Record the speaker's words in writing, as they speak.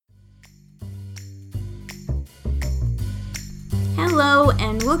Hello,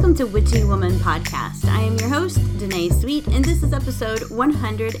 and welcome to Witchy Woman Podcast. I am your host, Danae Sweet, and this is episode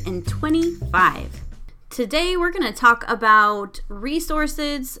 125. Today, we're going to talk about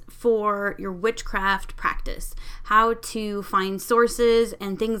resources for your witchcraft practice, how to find sources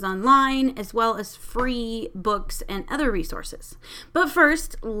and things online, as well as free books and other resources. But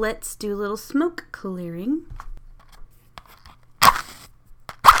first, let's do a little smoke clearing.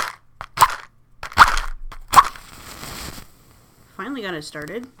 Finally got it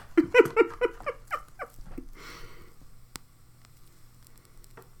started.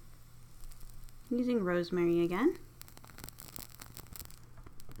 Using rosemary again.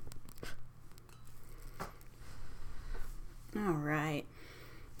 All right.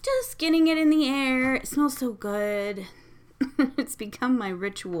 Just getting it in the air. It smells so good. It's become my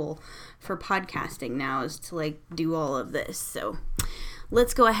ritual for podcasting now is to do all of this. So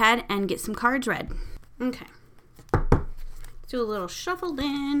let's go ahead and get some cards read. Okay. Do a little shuffled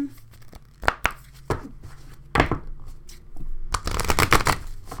in.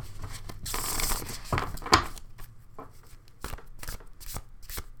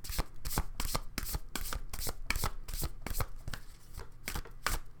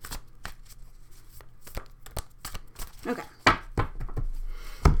 Okay.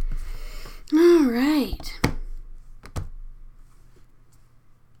 All right.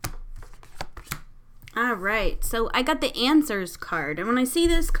 All right, so I got the answers card, and when I see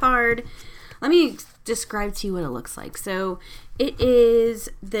this card, let me describe to you what it looks like. So it is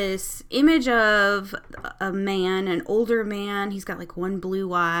this image of a man, an older man. He's got one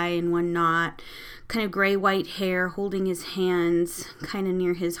blue eye and one not, kind of gray-white hair, holding his hands kind of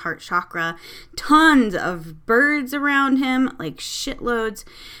near his heart chakra. Tons of birds around him, shitloads,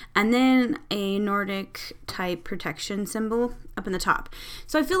 and then a Nordic type protection symbol up in the top.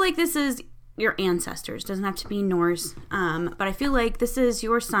 So I feel like this is your ancestors. Doesn't have to be Norse, but I feel like this is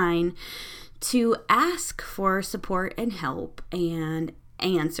your sign to ask for support and help and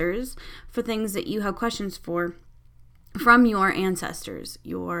answers for things that you have questions for from your ancestors,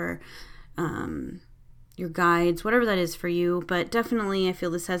 your guides, whatever that is for you. But definitely I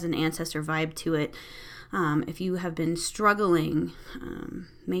feel this has an ancestor vibe to it. If you have been struggling,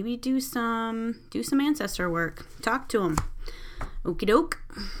 maybe do some ancestor work. Talk to them. Okie doke.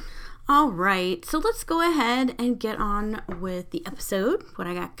 All right, so let's go ahead and get on with the episode, what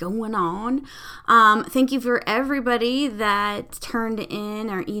I got going on. Thank you for everybody that turned in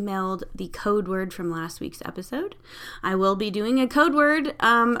or emailed the code word from last week's episode. I will be doing a code word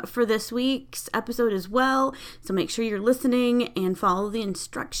for this week's episode as well, so make sure you're listening and follow the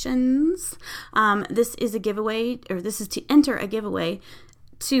instructions. This is a giveaway, or this is to enter a giveaway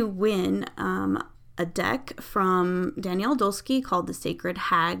to win a deck from Danielle Dulski called the Sacred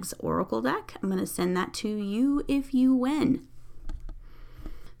Hags Oracle Deck. I'm going to send that to you if you win.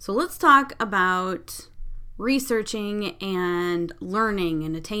 So let's talk about researching and learning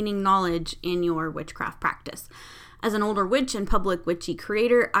and attaining knowledge in your witchcraft practice. As an older witch and public witchy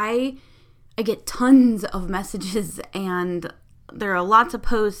creator, I get tons of messages, and there are lots of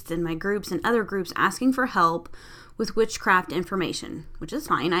posts in my groups and other groups asking for help with witchcraft information, which is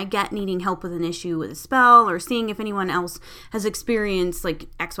fine. I get needing help with an issue with a spell or seeing if anyone else has experienced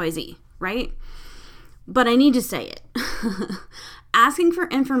XYZ, right? But I need to say it. Asking for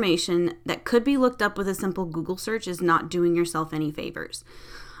information that could be looked up with a simple Google search is not doing yourself any favors.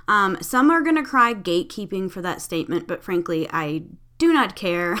 Some are going to cry gatekeeping for that statement, but frankly, I do not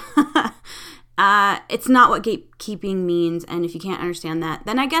care. It's not what gatekeeping means, and if you can't understand that,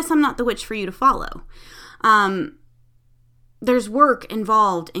 then I guess I'm not the witch for you to follow. There's work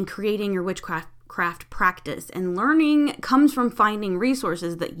involved in creating your witchcraft practice, and learning comes from finding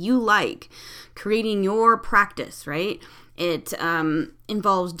resources that you like, creating your practice, right? It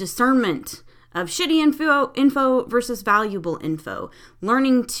involves discernment of shitty info versus valuable info.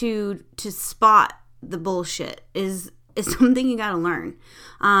 Learning to spot the bullshit is something you gotta learn.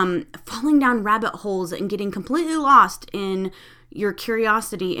 Falling down rabbit holes and getting completely lost in your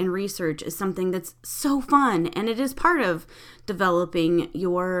curiosity and research is something that's so fun, and it is part of developing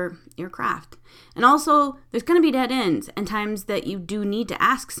your craft. And also, there's going to be dead ends and times that you do need to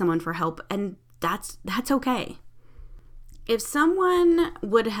ask someone for help, and that's okay. If someone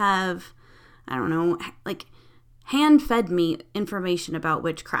would have, hand-fed me information about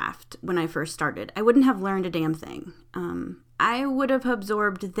witchcraft when I first started, I wouldn't have learned a damn thing. I would have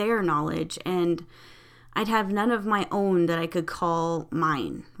absorbed their knowledge, and I'd have none of my own that I could call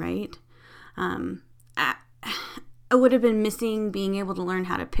mine, right? I would have been missing being able to learn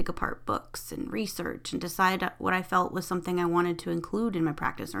how to pick apart books and research and decide what I felt was something I wanted to include in my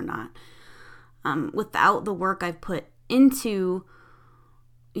practice or not. Without the work I've put into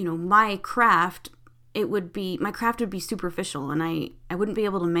my craft, my craft would be superficial, and I wouldn't be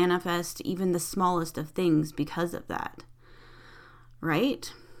able to manifest even the smallest of things because of that.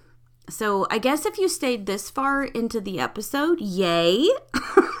 Right? So I guess if you stayed this far into the episode, yay!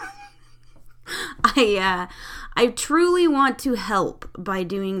 I truly want to help by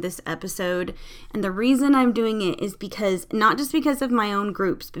doing this episode, and the reason I'm doing it is because, not just because of my own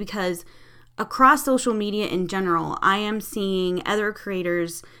groups, but because across social media in general, I am seeing other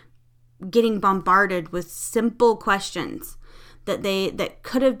creators getting bombarded with simple questions that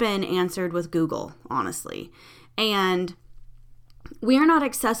could have been answered with Google, honestly. And we are not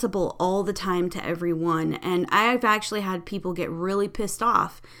accessible all the time to everyone, and I've actually had people get really pissed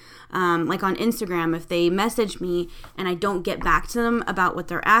off. Like on Instagram, if they message me and I don't get back to them about what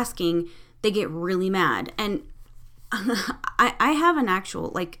they're asking, they get really mad. And I have an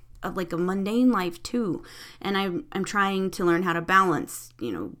actual, like a mundane life too. And I'm trying to learn how to balance,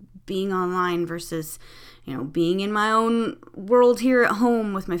 being online versus, being in my own world here at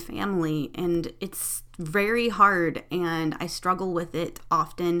home with my family. And it's very hard, and I struggle with it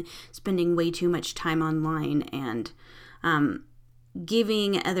often, spending way too much time online and,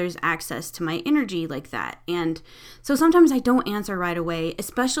 giving others access to my energy like that. And so sometimes I don't answer right away,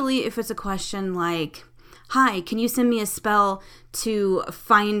 especially if it's a question like, hi, can you send me a spell to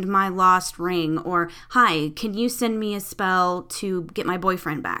find my lost ring? Or, hi, can you send me a spell to get my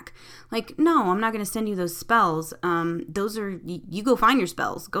boyfriend back? Like, no, I'm not going to send you those spells. Those are, you go find your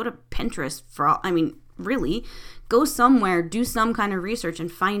spells. Go to Pinterest really, go somewhere, do some kind of research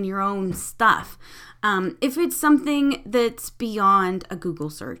and find your own stuff. If it's something that's beyond a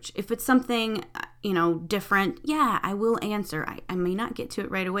Google search, if it's something, different, yeah, I will answer. I may not get to it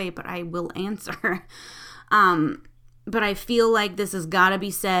right away, but I will answer. But I feel like this has got to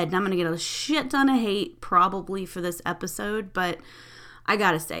be said, and I'm going to get a shit ton of hate probably for this episode, but I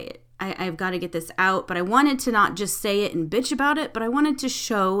got to say it. I've got to get this out, but I wanted to not just say it and bitch about it, but I wanted to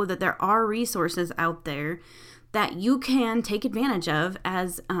show that there are resources out there that you can take advantage of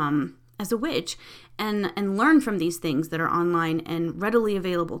as a witch and learn from these things that are online and readily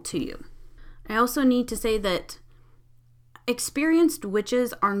available to you. I also need to say that experienced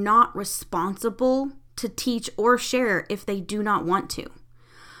witches are not responsible to teach or share if they do not want to.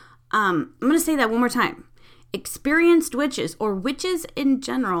 I'm going to say that one more time. Experienced witches, or witches in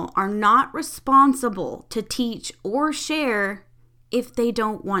general, are not responsible to teach or share if they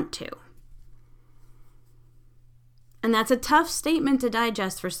don't want to. And that's a tough statement to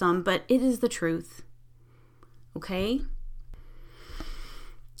digest for some, but it is the truth. Okay?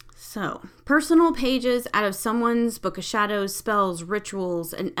 So, personal pages out of someone's Book of Shadows, spells,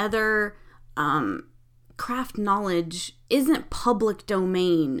 rituals, and other craft knowledge isn't public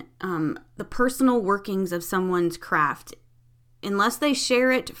domain. The personal workings of someone's craft, unless they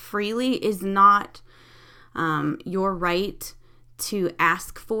share it freely, is not your right to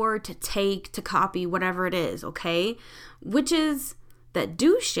ask for, to take, to copy, whatever it is, okay? Witches that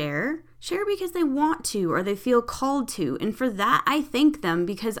do share because they want to or they feel called to. And for that, I thank them,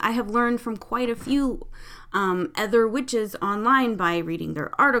 because I have learned from quite a few other witches online by reading their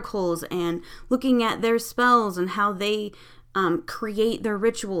articles and looking at their spells and how they create their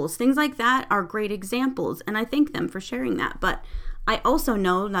rituals. Things like that are great examples, and I thank them for sharing that. But I also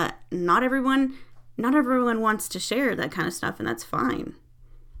know that not everyone wants to share that kind of stuff, and that's fine.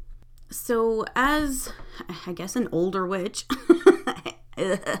 So as, I guess, an older witch,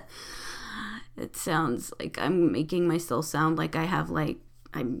 it sounds like I'm making myself sound like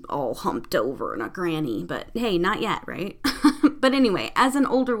I'm all humped over and a granny, but hey, not yet, right? But anyway, as an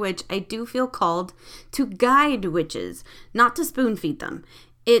older witch, I do feel called to guide witches, not to spoon feed them.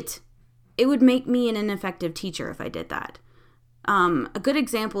 It would make me an ineffective teacher if I did that. A good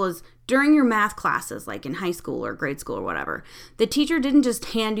example is during your math classes, like in high school or grade school or whatever, the teacher didn't just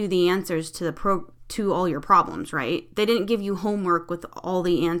hand you the answers to all your problems, right? They didn't give you homework with all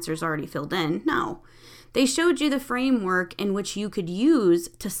the answers already filled in. No. They showed you the framework in which you could use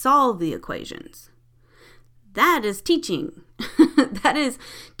to solve the equations. That is teaching. That is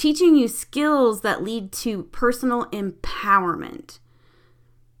teaching you skills that lead to personal empowerment.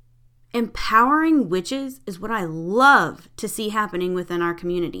 Empowering witches is what I love to see happening within our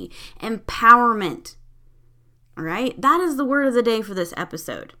community. Empowerment. All right? That is the word of the day for this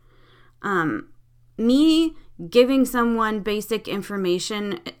episode. Me giving someone basic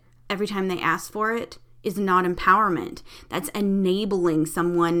information every time they ask for it is not empowerment. That's enabling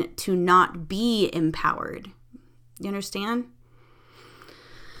someone to not be empowered. You understand?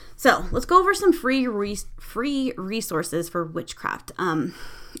 So let's go over some free resources for witchcraft.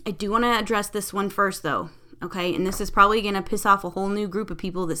 I do want to address this one first, though. okay? And this is probably going to piss off a whole new group of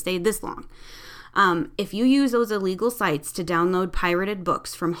people that stayed this long. If you use those illegal sites to download pirated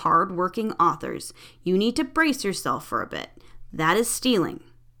books from hard-working authors, you need to brace yourself for a bit. That is stealing.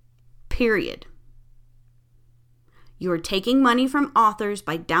 Period. You are taking money from authors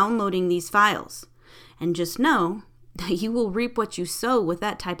by downloading these files. And just know that you will reap what you sow with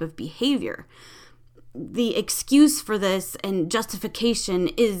that type of behavior. The excuse for this and justification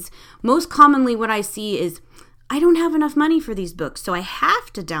is most commonly what I see is, I don't have enough money for these books, so I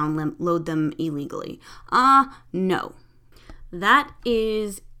have to download them illegally. No. That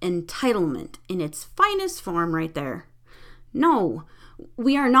is entitlement in its finest form right there. No,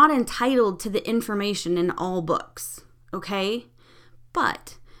 we are not entitled to the information in all books, okay?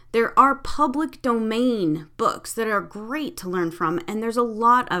 But there are public domain books that are great to learn from, and there's a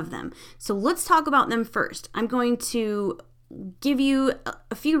lot of them. So let's talk about them first. I'm going to give you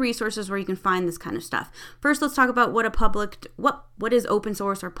a few resources where you can find this kind of stuff. First, let's talk about what is open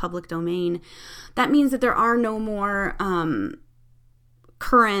source or public domain. That means that there are no more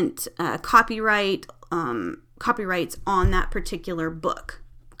current copyrights on that particular book.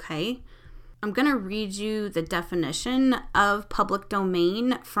 Okay, I'm going to read you the definition of public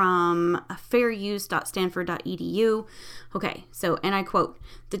domain from fairuse.stanford.edu. Okay, so, and I quote,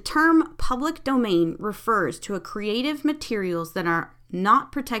 "The term public domain refers to creative materials that are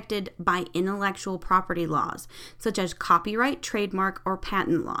not protected by intellectual property laws, such as copyright, trademark, or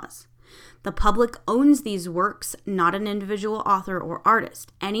patent laws. The public owns these works, not an individual author or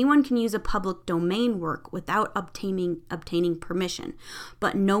artist. Anyone can use a public domain work without obtaining permission,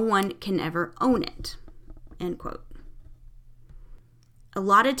 but no one can ever own it." End quote. A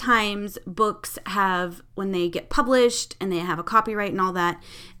lot of times books have, when they get published and they have a copyright and all that,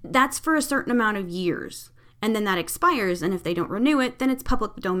 that's for a certain amount of years. And then that expires, and if they don't renew it, then it's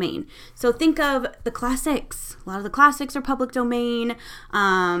public domain. So think of the classics. A lot of the classics are public domain.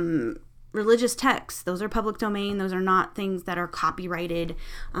 Religious texts, those are public domain. Those are not things that are copyrighted.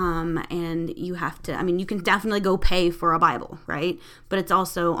 And you have to, you can definitely go pay for a Bible, right? But it's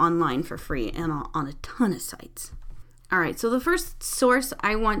also online for free and on a ton of sites. All right, so the first source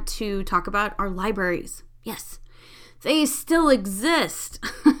I want to talk about are libraries. Yes, they still exist.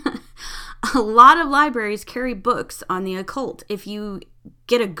 A lot of libraries carry books on the occult. If you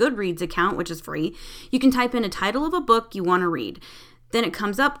get a Goodreads account, which is free, you can type in a title of a book you want to read. Then it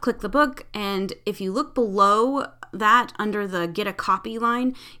comes up, click the book, and if you look below that under the get a copy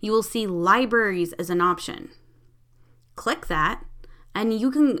line, you will see libraries as an option. Click that, and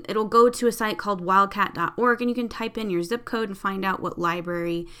it'll go to a site called wildcat.org, and you can type in your zip code and find out what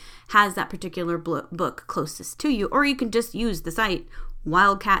library has that particular book closest to you, or you can just use the site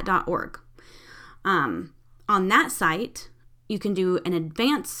wildcat.org. On that site, you can do an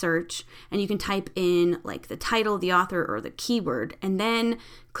advanced search, and you can type in like the title, the author, or the keyword, and then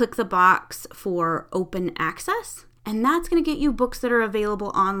click the box for open access. And that's going to get you books that are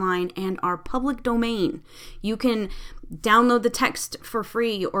available online and are public domain. You can download the text for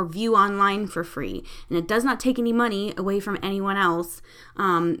free or view online for free. And it does not take any money away from anyone else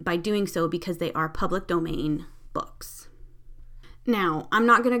by doing so, because they are public domain books. Now, I'm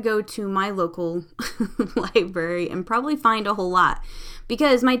not going to go to my local library and probably find a whole lot,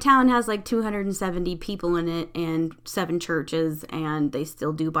 because my town has like 270 people in it and 7 churches, and they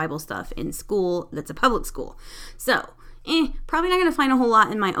still do Bible stuff in school that's a public school. So, probably not going to find a whole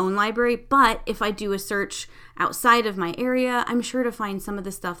lot in my own library, but if I do a search outside of my area, I'm sure to find some of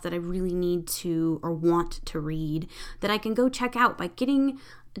the stuff that I really need to or want to read that I can go check out by getting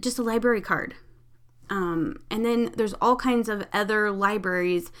just a library card. And then there's all kinds of other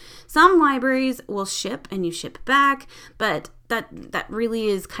libraries. Some libraries will ship and you ship back, but that really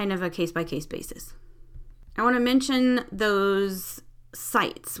is kind of a case-by-case basis. I want to mention those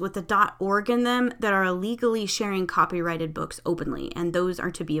sites with the .org in them that are illegally sharing copyrighted books openly, and those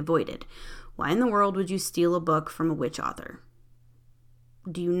are to be avoided. Why in the world would you steal a book from a witch author?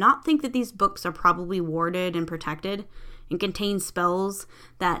 Do you not think that these books are probably warded and protected and contain spells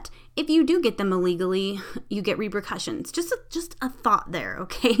that if you do get them illegally, you get repercussions? Just a thought there,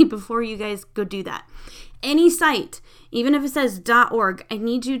 okay, before you guys go do that. Any site, even if it says .org, I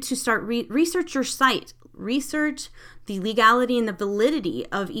need you to start research your site. Research the legality and the validity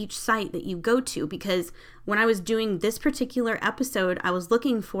of each site that you go to, because when I was doing this particular episode, I was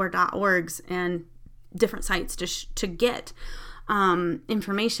looking for .orgs and different sites to get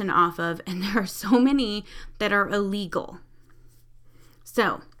information off of, and there are so many that are illegal.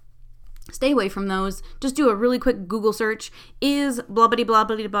 So stay away from those. Just do a really quick Google search. Is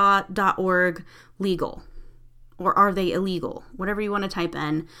blah-blah-blah.org legal? or are they illegal? Whatever you want to type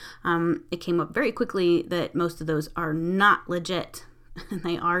in. It came up very quickly that most of those are not legit. And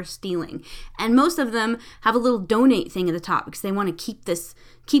they are stealing. And most of them have a little donate thing at the top because they want to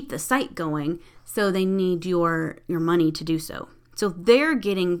keep the site going. So they need your money to do so. So they're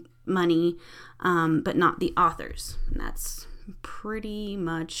getting money, but not the authors. And that's pretty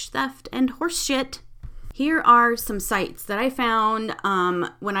much theft and horse shit. Here are some sites that I found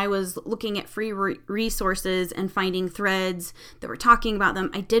when I was looking at free resources and finding threads that were talking about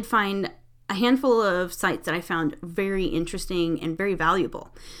them. I did find a handful of sites that I found very interesting and very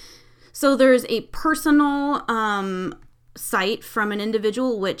valuable. So there's a personal site from an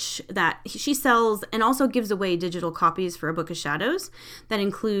individual witch that she sells and also gives away digital copies for A Book of Shadows that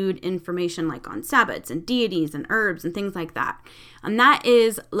include information like on Sabbats and deities and herbs and things like that. And that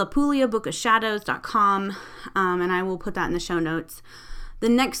is lapuliabookofshadows.com, and I will put that in the show notes. The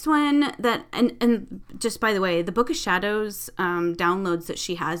next one that, and just by the way, the Book of Shadows downloads that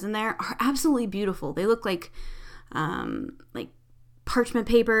she has in there are absolutely beautiful. They look like parchment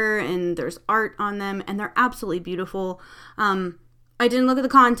paper, and there's art on them, and they're absolutely beautiful. I didn't look at the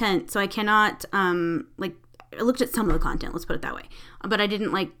content, so I cannot, I looked at some of the content, let's put it that way. But I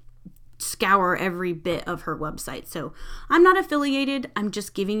didn't scour every bit of her website. So I'm not affiliated. I'm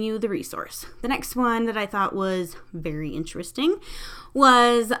just giving you the resource. The next one that I thought was very interesting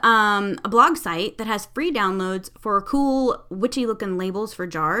was a blog site that has free downloads for cool witchy looking labels for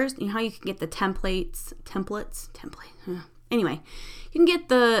jars. You know how you can get the templates. Anyway, you can get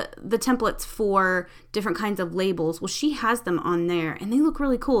the templates for different kinds of labels. Well, she has them on there and they look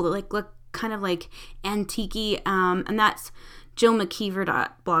really cool. They look kind of like antique-y, and that's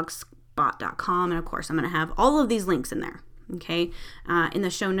jillmckeever.blogspot.com. And of course, I'm going to have all of these links in there, okay, in the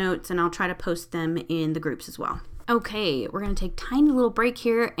show notes, and I'll try to post them in the groups as well. Okay, we're going to take a tiny little break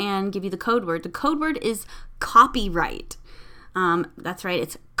here and give you the code word. The code word is copyright. That's right,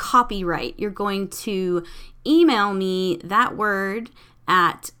 it's copyright. You're going to email me that word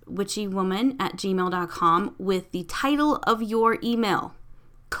at witchywoman@gmail.com with the title of your email.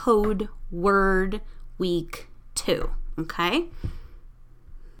 Code word week 2. Okay?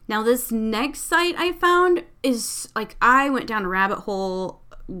 Now this next site I found is I went down a rabbit hole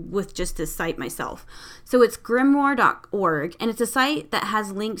with just this site myself. So it's grimoire.org, and it's a site that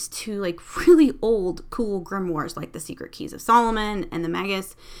has links to really old cool grimoires like the Secret Keys of Solomon and the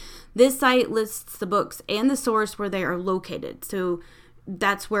Magus. This site lists the books and the source where they are located. So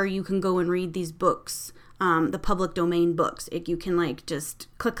that's where you can go and read these books, the public domain books. You can just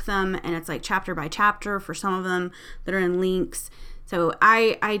click them, and it's chapter by chapter for some of them that are in links. So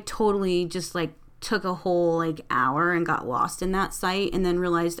I totally just took a whole hour and got lost in that site, and then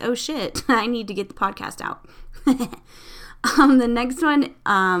realized, oh shit, I need to get the podcast out. The next one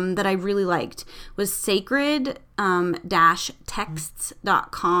that I really liked was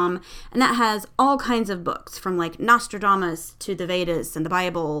sacred-texts.com, and that has all kinds of books from Nostradamus to the Vedas and the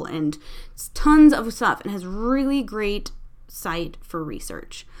Bible and tons of stuff, and has really great site for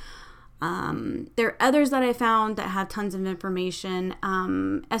research. There are others that I found that have tons of information.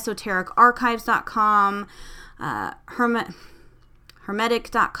 esotericarchives.com,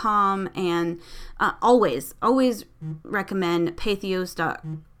 hermetic.com, and always recommend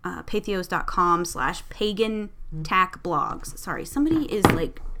pathos.com/pagan-tack-blogs. Sorry, somebody is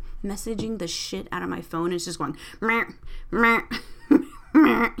messaging the shit out of my phone. It's just going meh, meh,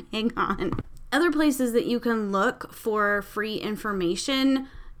 meh. Hang on. Other places that you can look for free information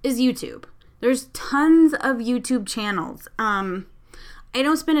is YouTube. There's tons of YouTube channels. I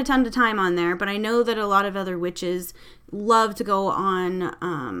don't spend a ton of time on there, but I know that a lot of other witches love to go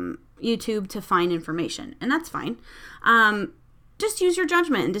on YouTube to find information, and that's fine. Just use your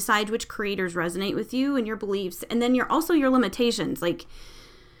judgment and decide which creators resonate with you and your beliefs, and then your limitations. It's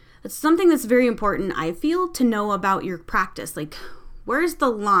something that's very important, I feel, to know about your practice. Where's the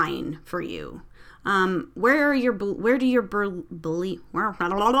line for you? Where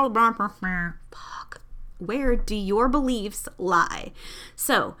do your beliefs lie?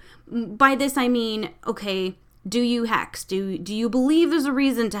 So by this I mean, okay, do you hex? Do you believe there's a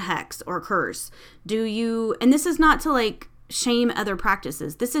reason to hex or curse? And this is not to shame other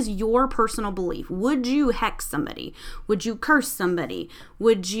practices. This is your personal belief. Would you hex somebody? Would you curse somebody?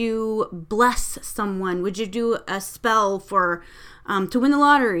 Would you bless someone? Would you do a spell for to win the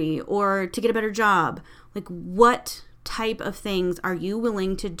lottery or to get a better job? What type of things are you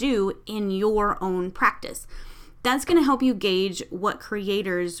willing to do in your own practice? That's going to help you gauge what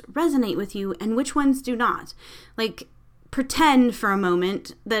creators resonate with you and which ones do not. Pretend for a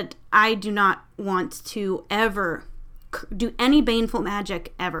moment that I do not want to ever do any baneful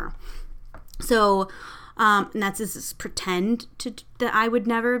magic ever. So And that's this pretend that I would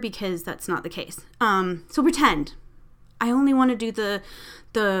never, because that's not the case. So pretend. I only want to do the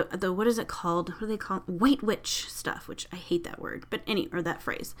what is it called? What do they call it? White witch stuff, which I hate that word, but or that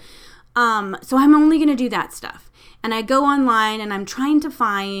phrase. So I'm only going to do that stuff. And I go online and I'm trying to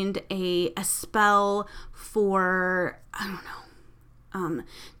find a spell for, I don't know,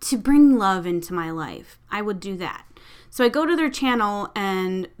 to bring love into my life. I would do that. So I go to their channel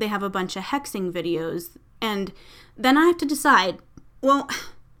and they have a bunch of hexing videos. And then I have to decide, well,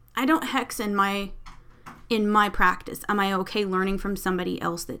 I don't hex in my practice. Am I okay learning from somebody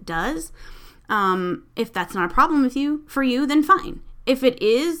else that does? If that's not a problem for you, then fine. If it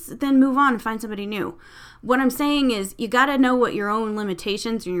is, then move on and find somebody new. What I'm saying is you got to know what your own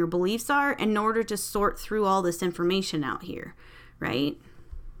limitations and your beliefs are in order to sort through all this information out here, right?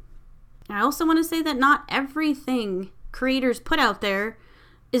 I also want to say that not everything creators put out there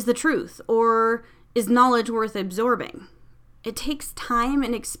is the truth or is knowledge worth absorbing. It takes time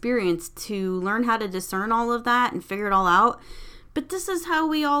and experience to learn how to discern all of that and figure it all out. But this is how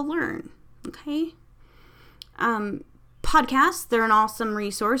we all learn, okay? Podcasts, they're an awesome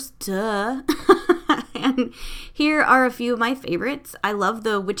resource, duh. And here are a few of my favorites. I love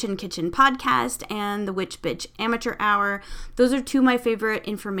the Witchin' Kitchen podcast and the Witch Bitch Amateur Hour. Those are two of my favorite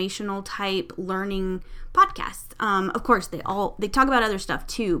informational type learning podcasts. Of course, they talk about other stuff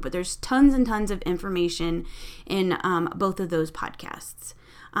too, but there's tons and tons of information in both of those podcasts.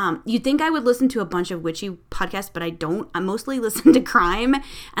 You'd think I would listen to a bunch of witchy podcasts, but I don't. I mostly listen to crime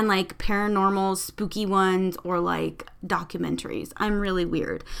and like paranormal, spooky ones, or like documentaries. I'm really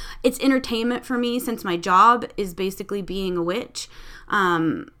weird. It's entertainment for me since my job is basically being a witch.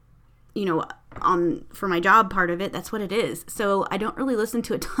 For my job part of it, that's what it is. So I don't really listen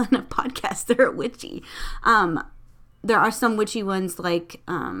to a ton of podcasts that are witchy. There are some witchy ones like,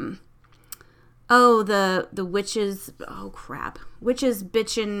 the witches,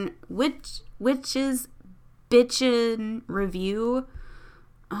 Witches Bitchin' Review.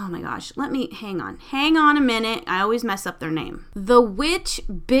 Oh my gosh, hang on a minute. I always mess up their name. The Witch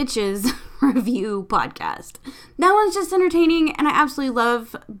Bitches Review podcast. That one's just entertaining and I absolutely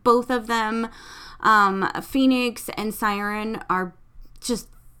love both of them. Phoenix and Siren are just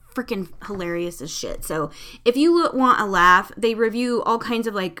freaking hilarious as shit. So if you want a laugh, they review all kinds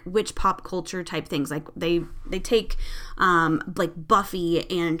of like witch pop culture type things. Like they take like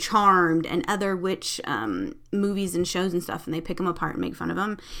Buffy and Charmed and other witch movies and shows and stuff, and they pick them apart and make fun of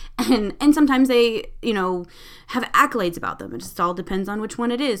them. And sometimes they have accolades about them. It just all depends on which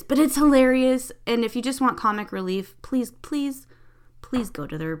one it is. But it's hilarious. And if you just want comic relief, please go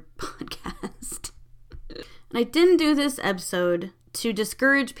to their podcast. And I didn't do this episode to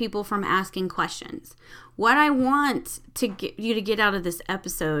discourage people from asking questions. What I want to get you to get out of this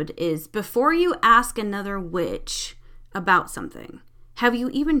episode is, before you ask another witch about something, have you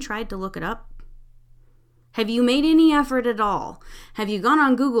even tried to look it up? Have you made any effort at all? Have you gone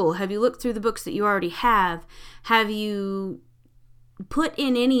on Google? Have you looked through the books that you already have? Have you put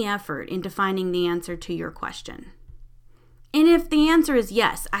in any effort into finding the answer to your question? And if the answer is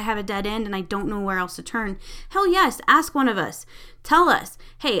yes, I have a dead end and I don't know where else to turn, hell yes, ask one of us. Tell us,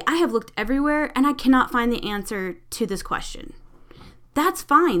 hey, I have looked everywhere and I cannot find the answer to this question. That's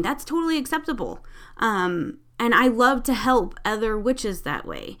fine. That's totally acceptable. And I love to help other witches that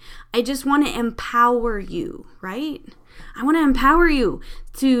way. I just want to empower you, right? I want to empower you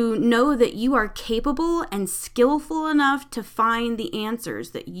to know that you are capable and skillful enough to find the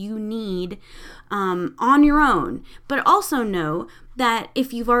answers that you need on your own. But also know that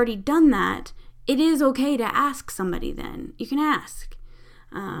if you've already done that, it is okay to ask somebody then. You can ask.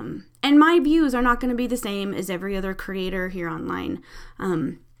 And my views are not going to be the same as every other creator here online.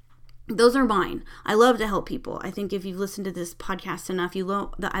 Those are mine. I love to help people. I think if you've listened to this podcast enough, you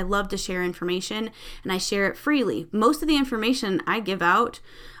know that I love to share information and I share it freely. Most of the information I give out,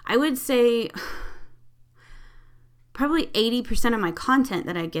 I would say probably 80% of my content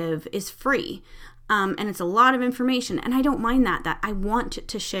that I give is free. And it's a lot of information, and I don't mind that I want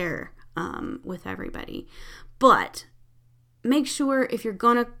to share with everybody. But make sure if you're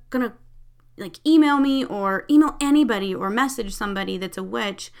gonna like email me or email anybody or message somebody that's a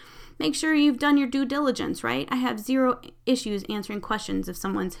witch, make sure you've done your due diligence, right? I have zero issues answering questions if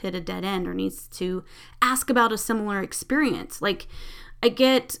someone's hit a dead end or needs to ask about a similar experience. Like, I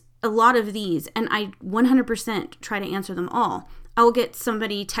get a lot of these, and I 100% try to answer them all. I'll get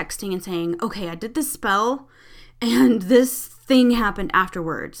somebody texting and saying, okay, I did this spell, and this thing happened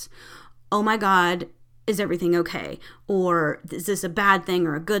afterwards. Oh my God, is everything okay? Or is this a bad thing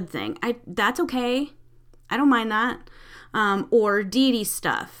or a good thing? That's okay. I don't mind that. Or deity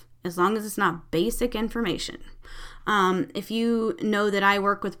stuff. as long as it's not basic information. If you know that I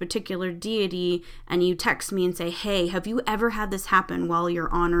work with a particular deity and you text me and say, hey, have you ever had this happen while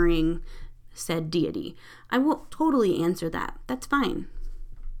you're honoring said deity? I will totally answer that. That's fine.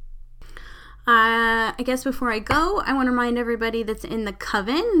 I guess before I go, I want to remind everybody that's in the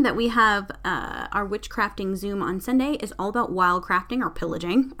coven that we have our witchcrafting Zoom on Sunday is all about wildcrafting or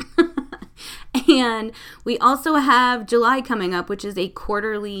pillaging. And we also have July coming up, which is a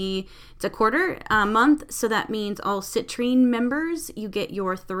quarter month. So that means all Citrine members, you get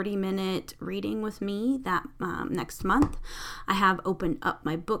your 30-minute reading with me that next month. I have opened up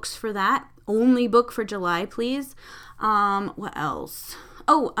my books for that. Only book for July, please. What else?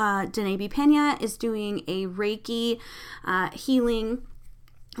 Danae B. Pena is doing a Reiki healing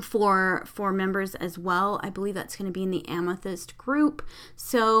for members as well. I believe that's going to be in the Amethyst group.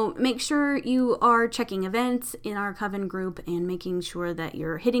 So make sure you are checking events in our Coven group and making sure that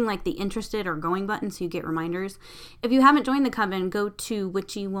you're hitting like the interested or going button so you get reminders. If you haven't joined the Coven, go to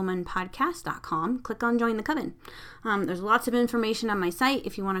witchywomanpodcast.com, click on join the Coven. There's lots of information on my site.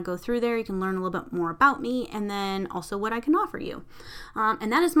 If you want to go through there, you can learn a little bit more about me and then also what I can offer you.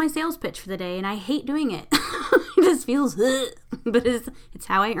 And that is my sales pitch for the day, and I hate doing it. It just feels, but it's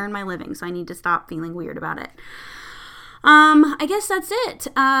how I earn my living, so I need to stop feeling weird about it. I guess that's it.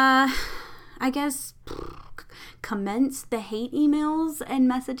 Commence the hate emails and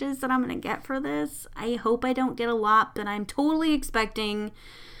messages that I'm going to get for this. I hope I don't get a lot, but I'm totally expecting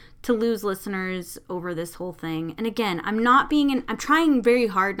to lose listeners over this whole thing. And again, I'm trying very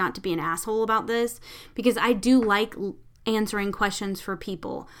hard not to be an asshole about this because I do like answering questions for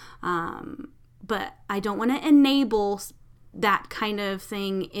people. But I don't want to enable that kind of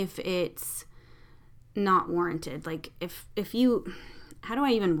thing if it's not warranted. Like if you, how do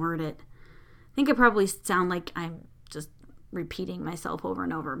I even word it? I think I probably sound like I'm just repeating myself over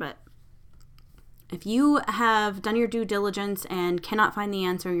and over, but if you have done your due diligence and cannot find the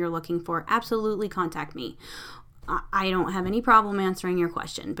answer you're looking for, absolutely contact me. I don't have any problem answering your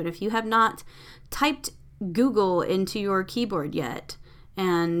question, but if you have not typed Google into your keyboard yet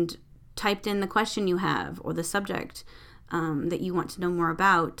and typed in the question you have or the subject that you want to know more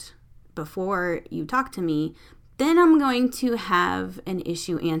about before you talk to me, then I'm going to have an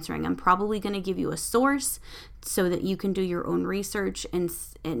issue answering. I'm probably going to give you a source so that you can do your own research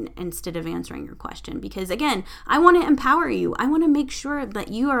instead of answering your question. Because again, I want to empower you. I want to make sure that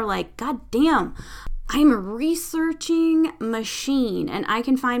you are like, God damn, I'm a researching machine and I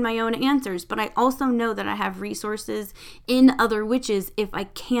can find my own answers, but I also know that I have resources in other witches if I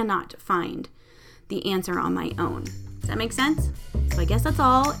cannot find the answer on my own. Does that make sense? So I guess that's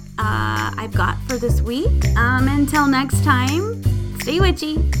all I've got for this week. Until next time, stay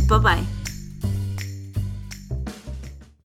witchy. Bye-bye.